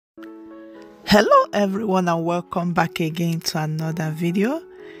Hello everyone and welcome back again to another video.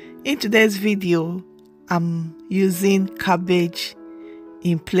 In today's video I'm using cabbage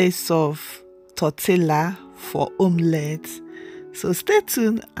in place of tortilla for omelette, so stay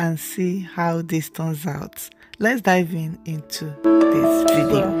tuned and see how this turns out. Let's dive into this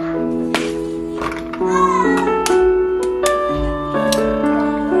video.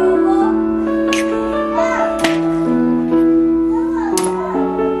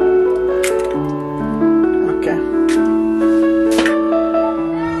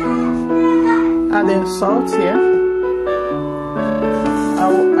 Adding salt here. I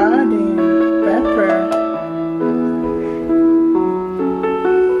will add in pepper.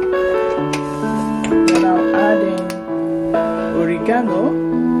 Then I'll add in oregano.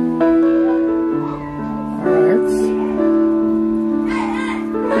 Alright.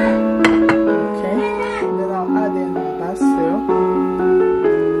 Okay. Then I'll add in basil.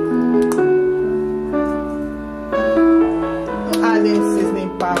 I'll add in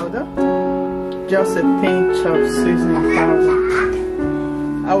seasoning powder. Just a pinch of seasoning powder.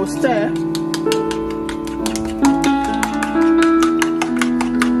 I will stir.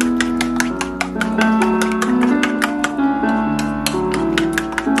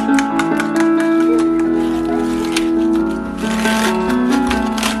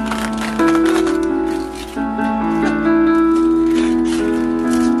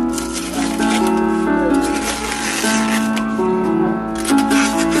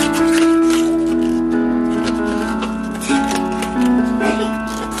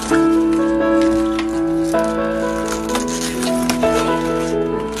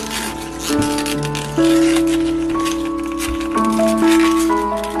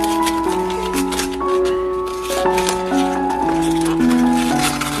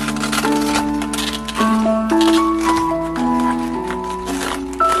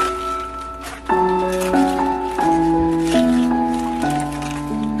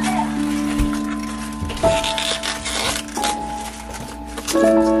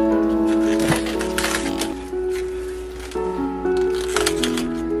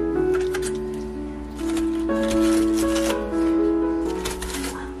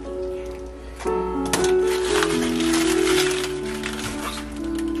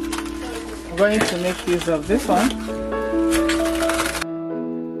 I'm going to make use of this one.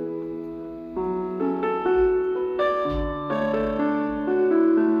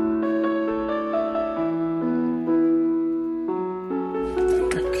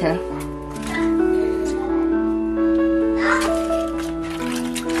 Okay.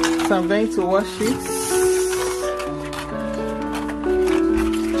 So I'm going to wash it.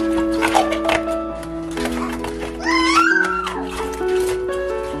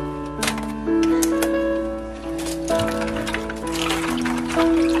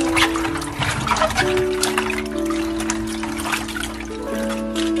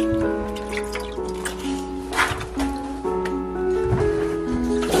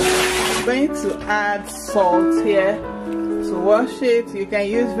 I'm going to add salt here to wash it. You can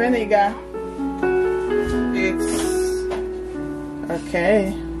use vinegar. It's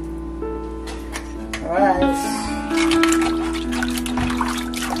okay. All right.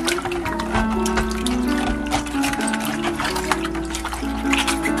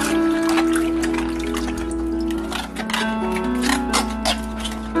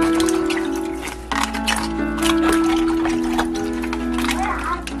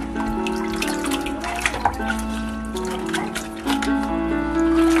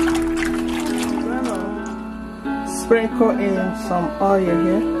 Sprinkle in some oil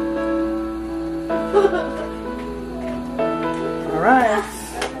here. All right.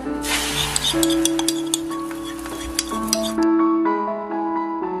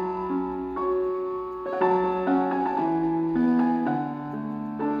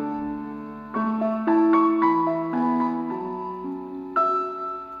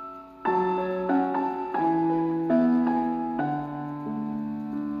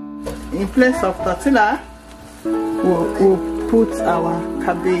 In place of tortilla, we'll put our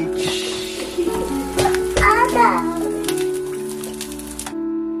cabbage.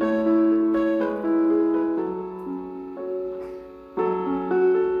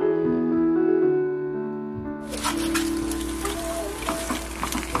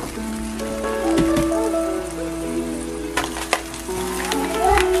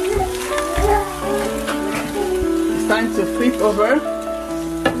 It's time to flip over.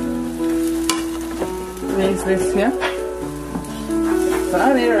 Raise this here.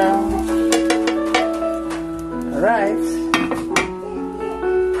 Turn it around. Alright.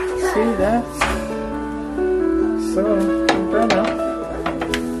 See that? So I'm gonna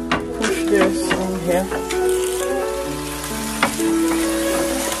push this in here.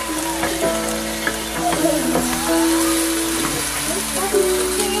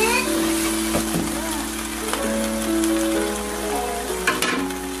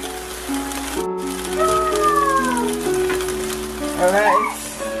 All right.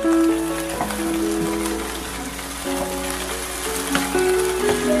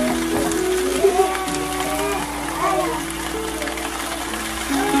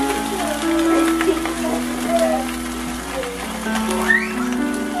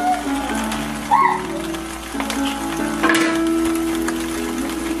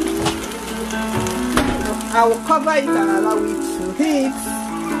 I will cover it and allow it to heat.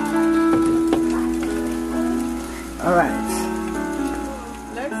 All right.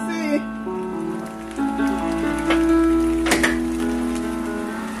 Let's see.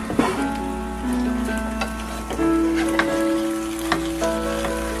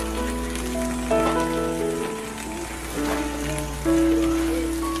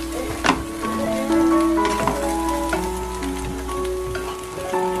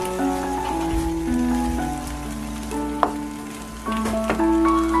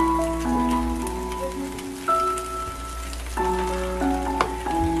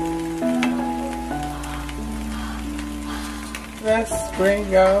 Let's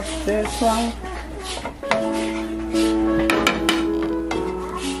bring out this one.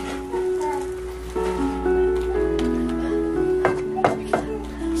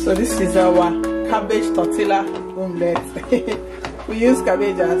 So this is our cabbage tortilla omelette. We use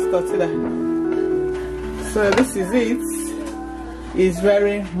cabbage as tortilla. So this is it. It's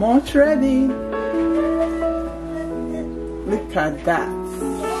very much ready. Look at that.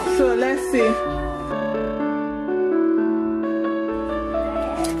 So let's see.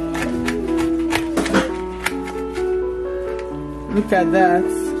 Look at that.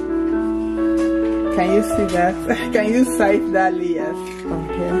 Can you see that? Can you sight that layer from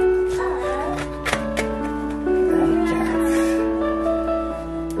here? Like that.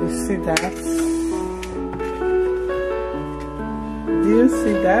 You see that? Do you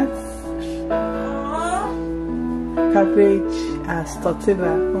see that? Cabbage as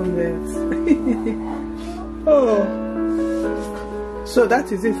tortilla omelette. Oh. So that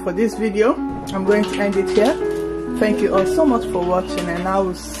is it for this video. I'm going to end it here. Thank you all so much for watching, and I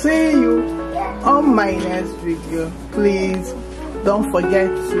will see you on my next video. Please don't forget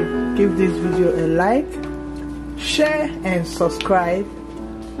to give this video a like, share and subscribe.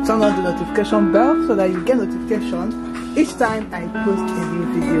 Turn on the notification bell so that you get notification each time I post a new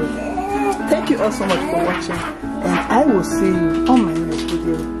video. Thank you all so much for watching, and I will see you on my next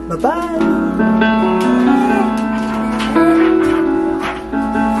video. Bye bye.